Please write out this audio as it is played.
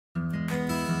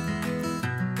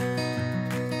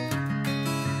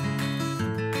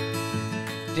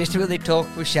Disability Talk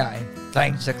with Shane,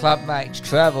 thanks to Club Mates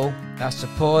Travel, our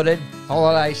supported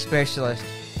holiday specialist.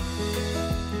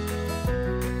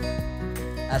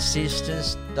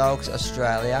 Assistance Dogs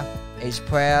Australia is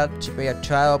proud to be a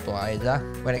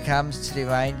trailblazer when it comes to the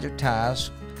range of tasks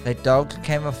that dogs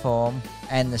can perform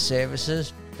and the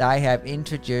services they have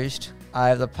introduced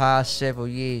over the past several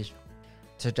years.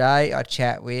 Today I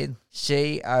chat with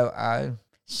COO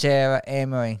Sarah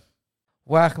Emery.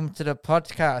 Welcome to the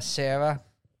podcast, Sarah.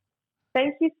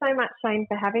 Thank you so much, Shane,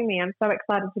 for having me. I'm so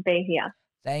excited to be here.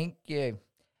 Thank you.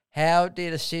 How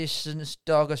did Assistance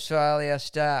Dog Australia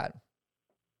start?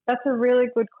 That's a really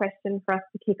good question for us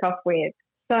to kick off with.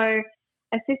 So,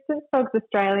 Assistance Dogs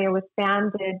Australia was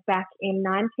founded back in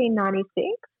 1996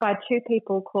 by two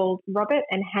people called Robert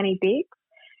and Hanny Biggs.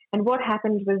 And what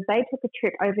happened was they took a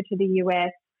trip over to the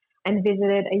US and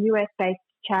visited a US-based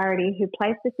charity who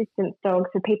placed assistance dogs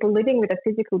for people living with a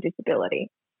physical disability.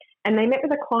 And they met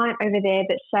with a client over there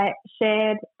that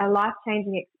shared a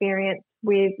life-changing experience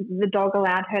with the dog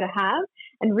allowed her to have,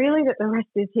 and really that the rest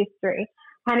is history.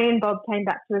 Hanny and Bob came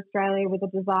back to Australia with a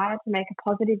desire to make a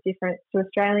positive difference to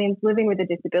Australians living with a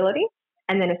disability,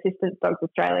 and then Assistance Dogs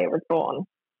Australia was born.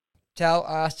 Tell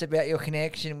us about your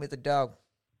connection with the dog.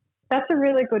 That's a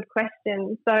really good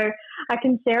question. So I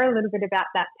can share a little bit about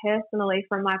that personally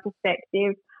from my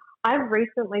perspective. I've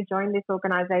recently joined this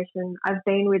organisation. I've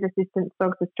been with Assistance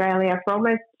Dogs Australia for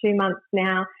almost 2 months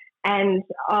now. And,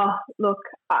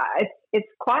 it's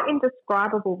quite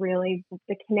indescribable, really,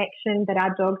 the connection that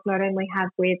our dogs not only have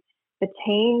with the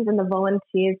teams and the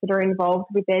volunteers that are involved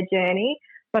with their journey,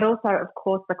 but also, of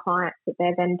course, the clients that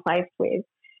they're then placed with.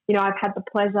 You know, I've had the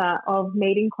pleasure of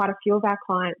meeting quite a few of our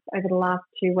clients over the last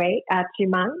 2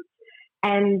 months,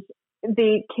 and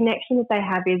the connection that they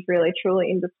have is really, truly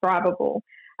indescribable.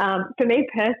 For me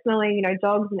personally, you know,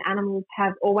 dogs and animals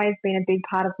have always been a big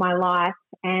part of my life,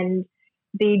 and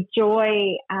the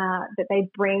joy that they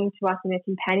bring to us in a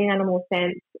companion animal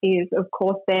sense is, of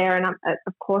course, there, and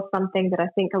of course, something that I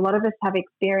think a lot of us have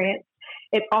experienced.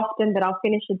 It's often that I'll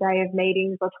finish a day of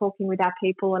meetings or talking with our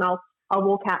people, and I'll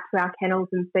walk out to our kennels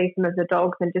and see some of the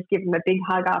dogs and just give them a big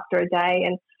hug after a day,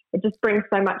 and it just brings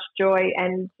so much joy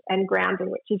and grounding,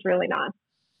 which is really nice.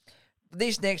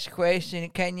 This next question,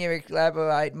 can you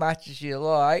elaborate much as you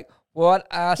like? What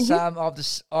are some of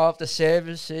the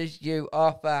services you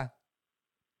offer?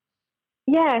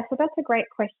 Yeah, so that's a great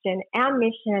question. Our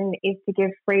mission is to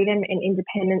give freedom and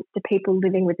independence to people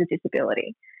living with a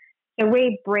disability. So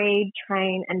we breed,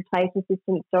 train and place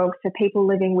assistance dogs for people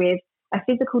living with a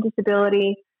physical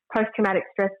disability, post-traumatic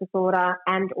stress disorder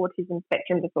and autism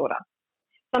spectrum disorder.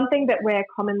 Something that we're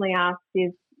commonly asked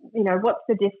is, you know, what's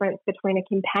the difference between a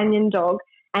companion dog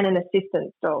and an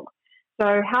assistance dog?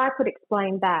 So how I could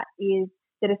explain that is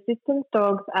that assistance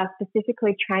dogs are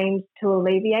specifically trained to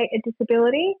alleviate a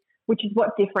disability, which is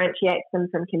what differentiates them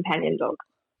from companion dogs.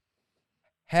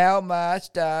 How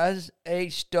much does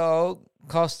each dog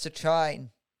cost to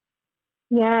train?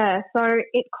 Yeah, so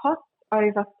it costs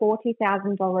over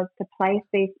 $40,000 to place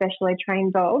these specially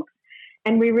trained dogs.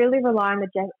 And we really rely on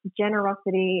the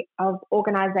generosity of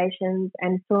organisations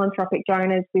and philanthropic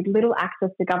donors with little access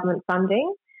to government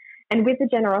funding. And with the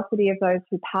generosity of those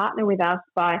who partner with us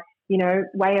by, you know,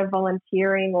 way of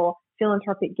volunteering or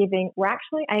philanthropic giving, we're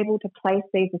actually able to place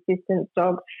these assistance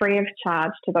dogs free of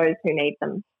charge to those who need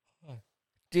them.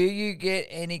 Do you get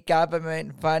any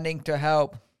government funding to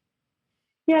help?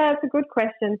 Yeah, it's a good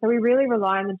question. So we really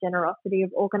rely on the generosity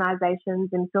of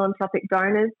organisations and philanthropic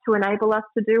donors to enable us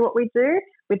to do what we do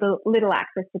with little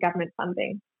access to government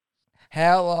funding.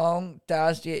 How long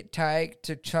does it take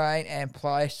to train and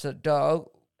place a dog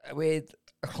with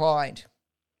a client?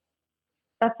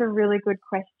 That's a really good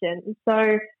question.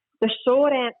 So the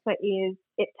short answer is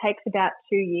it takes about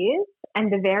 2 years,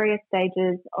 and the various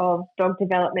stages of dog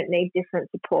development need different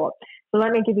support. So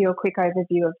let me give you a quick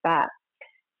overview of that.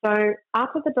 So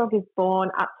after the dog is born,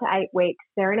 up to 8 weeks,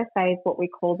 they're in a phase what we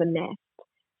call the nest.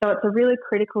 So it's a really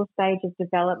critical stage of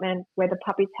development where the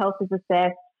puppy's health is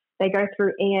assessed. They go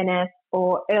through ENS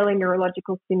or early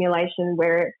neurological stimulation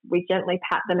where we gently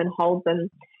pat them and hold them.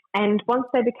 And once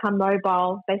they become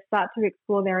mobile, they start to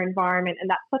explore their environment.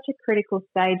 And that's such a critical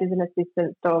stage as an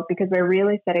assistance dog because we're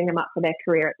really setting them up for their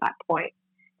career at that point.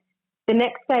 The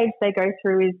next stage they go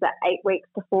through is the 8 weeks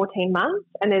to 14 months.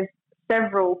 And there's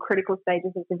several critical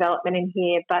stages of development in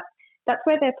here, but that's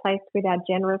where they're placed with our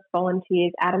generous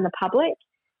volunteers out in the public.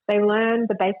 They learn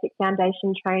the basic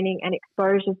foundation training and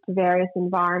exposures to various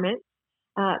environments.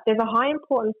 There's a high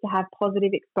importance to have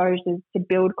positive exposures to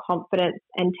build confidence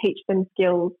and teach them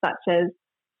skills such as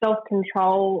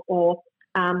self-control or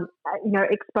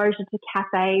exposure to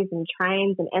cafes and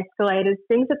trains and escalators,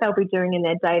 things that they'll be doing in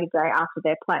their day-to-day after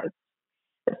their play.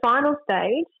 The final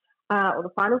stage, or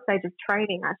the final stage of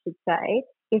training, I should say,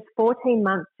 is 14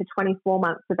 months to 24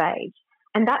 months of age.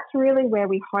 And that's really where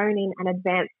we hone in and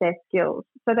advance their skills.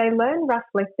 So they learn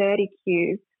roughly 30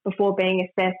 cues before being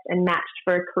assessed and matched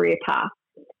for a career path.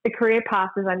 The career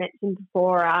paths, as I mentioned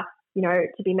before, are,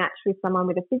 to be matched with someone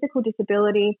with a physical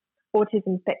disability,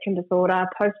 autism spectrum disorder,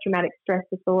 post-traumatic stress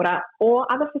disorder, or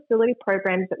other facility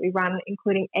programs that we run,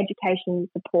 including education and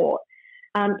support.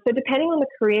 So depending on the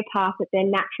career path that their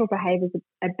natural behaviours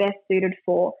are best suited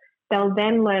for, they'll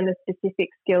then learn the specific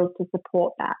skills to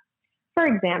support that. For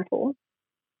example,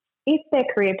 if their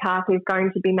career path is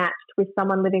going to be matched with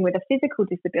someone living with a physical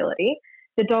disability,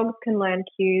 the dogs can learn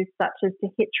cues such as to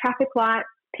hit traffic lights,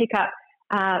 pick up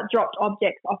dropped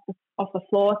objects off the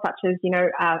floor, such as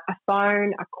a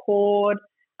phone, a cord,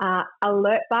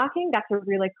 alert barking. That's a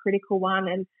really critical one,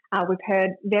 and we've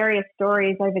heard various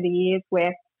stories over the years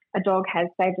where a dog has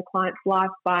saved a client's life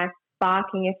by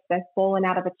barking if they've fallen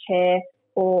out of a chair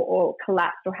or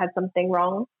collapsed or had something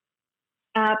wrong.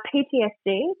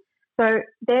 PTSD. So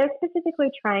they're specifically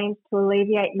trained to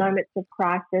alleviate moments of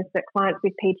crisis that clients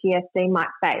with PTSD might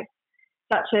face,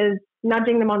 such as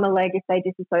nudging them on the leg if they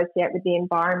disassociate with the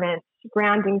environment,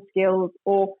 grounding skills,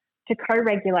 or to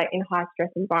co-regulate in high-stress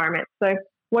environments. So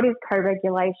what is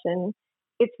co-regulation?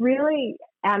 It's really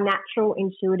our natural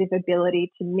intuitive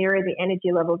ability to mirror the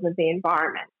energy levels of the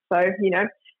environment. So,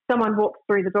 someone walks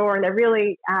through the door and they're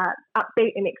really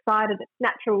upbeat and excited. It's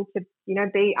natural to,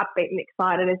 be upbeat and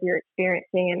excited as you're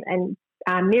experiencing and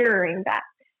mirroring that.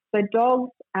 So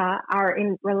dogs are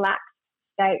in relaxed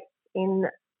states in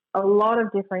a lot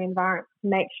of different environments to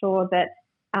make sure that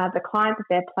the clients that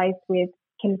they're placed with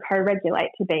can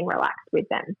co-regulate to being relaxed with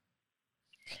them.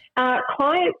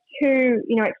 Clients who,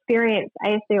 experience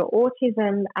ASD or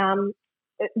autism,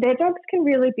 their dogs can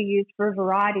really be used for a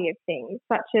variety of things,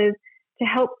 such as to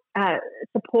help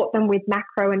support them with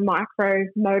macro and micro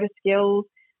motor skills.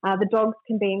 The dogs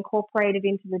can be incorporated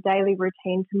into the daily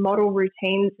routine to model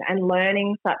routines and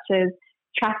learning, such as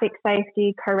traffic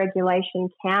safety, co-regulation,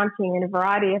 counting, and a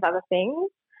variety of other things.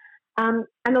 And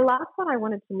the last one I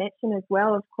wanted to mention as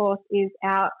well, of course, is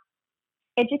our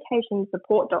education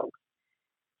support dogs.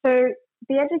 So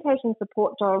the education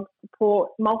support dogs support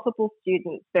multiple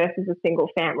students versus a single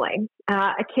family.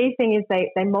 A key thing is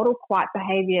they model quiet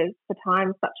behaviours for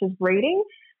times such as reading,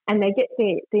 and they get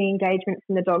the engagement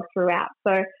from the dog throughout.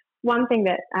 So one thing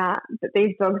that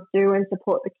these dogs do and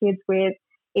support the kids with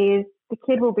is the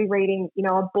kid will be reading,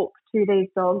 a book to these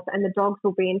dogs, and the dogs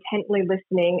will be intently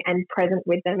listening and present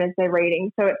with them as they're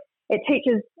reading. So it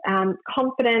teaches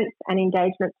confidence and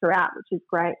engagement throughout, which is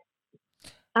great.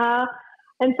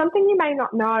 And something you may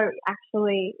not know,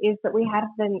 actually, is that we have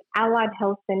an allied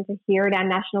health centre here at our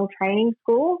National Training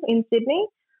School in Sydney,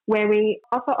 where we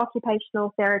offer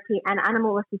occupational therapy and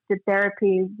animal-assisted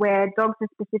therapy, where dogs are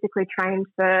specifically trained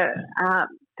for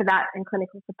that and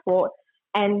clinical support,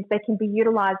 and they can be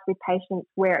utilised with patients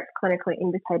where it's clinically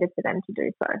indicated for them to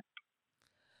do so.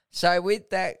 So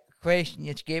with that question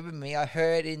you've given me, I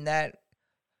heard in that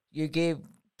you give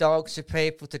dogs to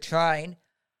people to train,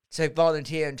 to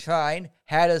volunteer and train.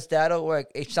 How does that all work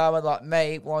if someone like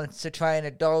me wants to train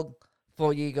a dog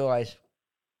for you guys?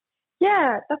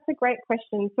 Yeah, that's a great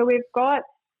question. So we've got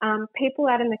people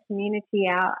out in the community,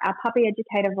 our puppy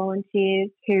educator volunteers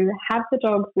who have the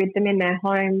dogs with them in their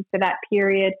home for that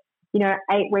period, 8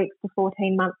 weeks to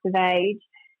 14 months of age.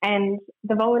 And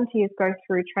the volunteers go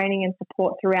through training and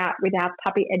support throughout with our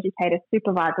puppy educator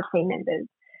supervisor team members.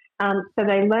 So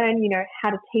they learn,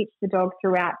 how to teach the dog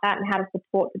throughout that and how to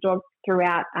support the dog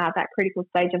throughout that critical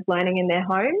stage of learning in their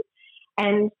home.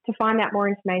 And to find out more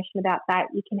information about that,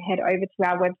 you can head over to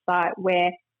our website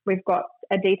where we've got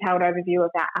a detailed overview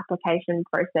of our application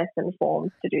process and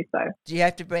forms to do so. Do you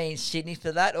have to be in Sydney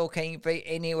for that, or can you be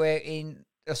anywhere in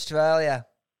Australia?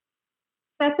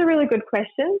 That's a really good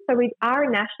question. So we are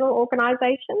a national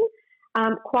organisation.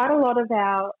 Quite a lot of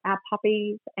our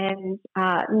puppies and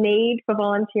need for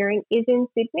volunteering is in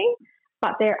Sydney,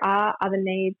 but there are other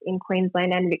needs in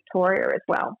Queensland and Victoria as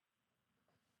well.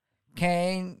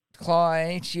 Can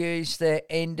clients use the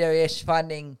NDIS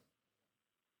funding?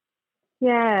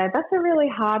 Yeah, that's a really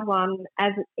hard one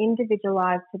as it's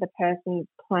individualised to the person's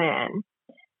plan.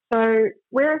 So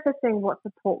we're assessing what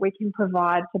support we can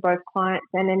provide to both clients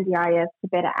and NDIS to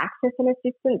better access an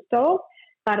assistance dog.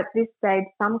 But at this stage,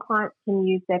 some clients can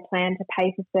use their plan to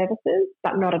pay for services,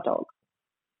 but not a dog.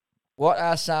 What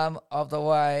are some of the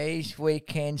ways we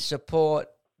can support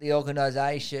the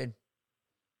organisation?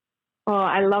 Oh,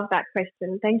 I love that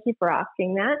question. Thank you for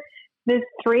asking that. There's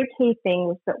three key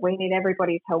things that we need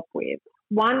everybody's help with.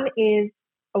 One is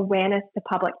awareness to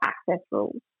public access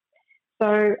rules.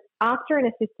 So after an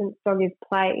assistance dog is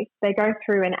placed, they go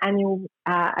through an annual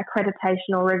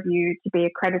accreditation or review to be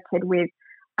accredited with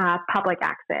public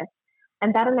access.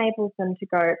 And that enables them to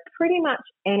go pretty much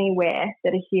anywhere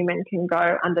that a human can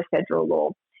go under federal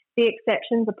law. The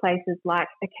exceptions are places like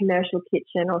a commercial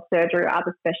kitchen or surgery or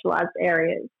other specialised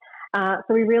areas. So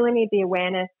we really need the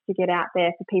awareness to get out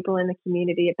there for people in the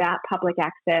community about public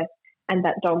access and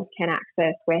that dogs can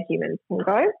access where humans can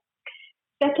go.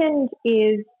 Second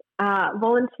is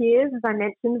volunteers. As I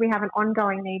mentioned, we have an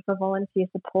ongoing need for volunteer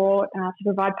support to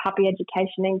provide puppy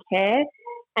education and care.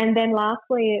 And then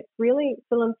lastly, it's really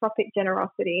philanthropic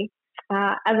generosity.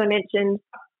 As I mentioned,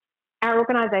 our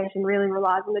organisation really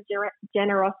relies on the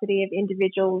generosity of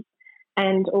individuals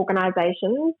and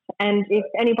organisations. And if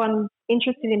anyone's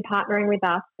interested in partnering with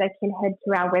us, they can head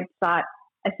to our website,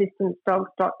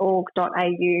 assistancedogs.org.au,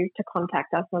 to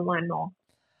contact us and learn more.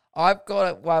 I've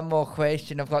got one more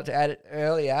question. I've got to add it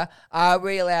earlier. Are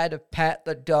we allowed to pat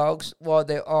the dogs while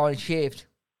they're on shift?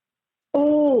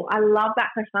 Oh, I love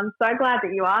that question. I'm so glad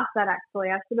that you asked that, actually.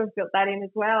 I should have built that in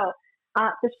as well.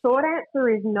 The short answer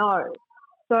is no.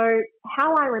 So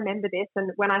how I remember this,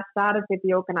 and when I started with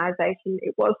the organisation,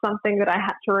 it was something that I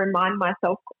had to remind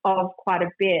myself of quite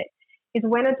a bit, is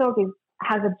when a dog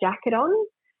has a jacket on,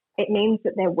 it means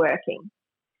that they're working.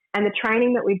 And the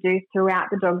training that we do throughout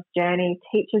the dog's journey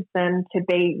teaches them to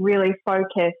be really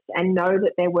focused and know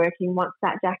that they're working once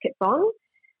that jacket's on.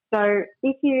 So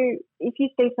if you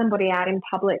see somebody out in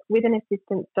public with an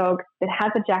assistance dog that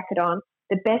has a jacket on,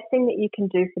 the best thing that you can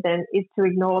do for them is to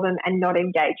ignore them and not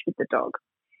engage with the dog.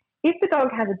 If the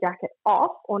dog has a jacket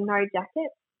off or no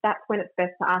jacket, that's when it's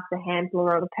best to ask the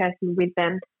handler or the person with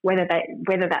them whether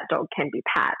that dog can be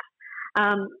pat.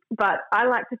 But I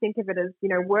like to think of it as,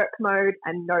 work mode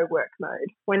and no work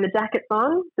mode. When the jacket's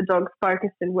on, the dog's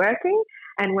focused and working,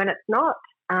 and when it's not,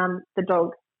 the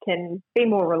dog can be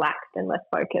more relaxed and less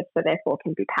focused, so therefore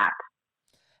can be pat.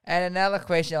 And another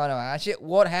question I want to ask you,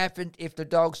 what happens if the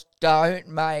dogs don't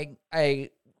make a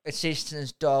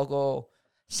assistance dog or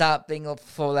something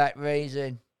for that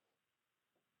reason?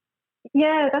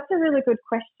 Yeah, that's a really good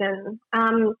question.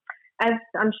 As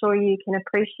I'm sure you can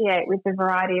appreciate with the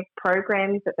variety of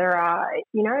programs that there are,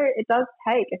 it does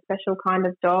take a special kind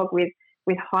of dog with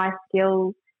high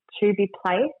skills to be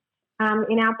placed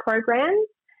in our programs.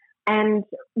 And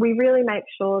we really make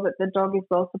sure that the dog is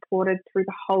well supported through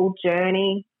the whole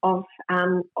journey of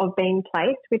being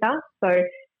placed with us. So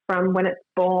from when it's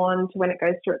born to when it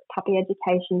goes through its puppy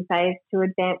education phase to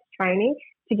advanced training,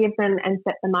 to give them and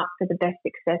set them up for the best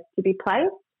success to be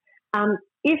placed.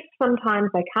 If sometimes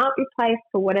they can't be placed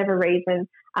for whatever reason,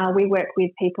 we work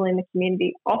with people in the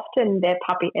community, often they're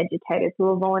puppy educators who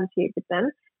are volunteered with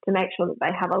them to make sure that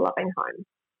they have a loving home.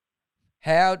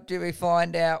 How do we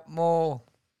find out more?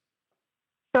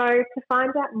 So to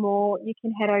find out more, you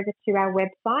can head over to our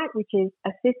website, which is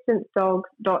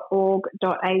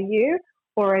assistancedogs.org.au,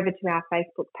 or over to our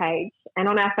Facebook page. And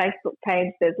on our Facebook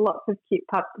page, there's lots of cute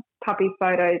puppy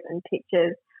photos and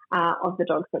pictures of the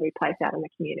dogs that we place out in the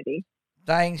community.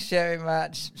 Thanks very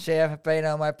much, Sarah, for being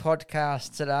on my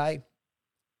podcast today.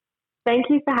 Thank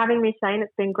you for having me, Shane.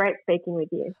 It's been great speaking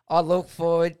with you. I look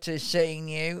forward to seeing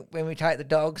you when we take the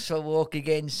dogs for a walk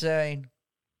again soon.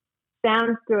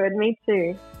 Sounds good. Me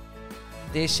too.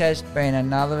 This has been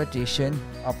another edition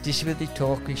of Disability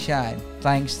Talk with Shane.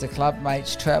 Thanks to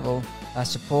Clubmates Travel, a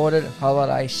supported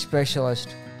holiday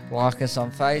specialist. Like us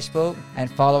on Facebook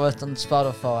and follow us on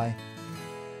Spotify.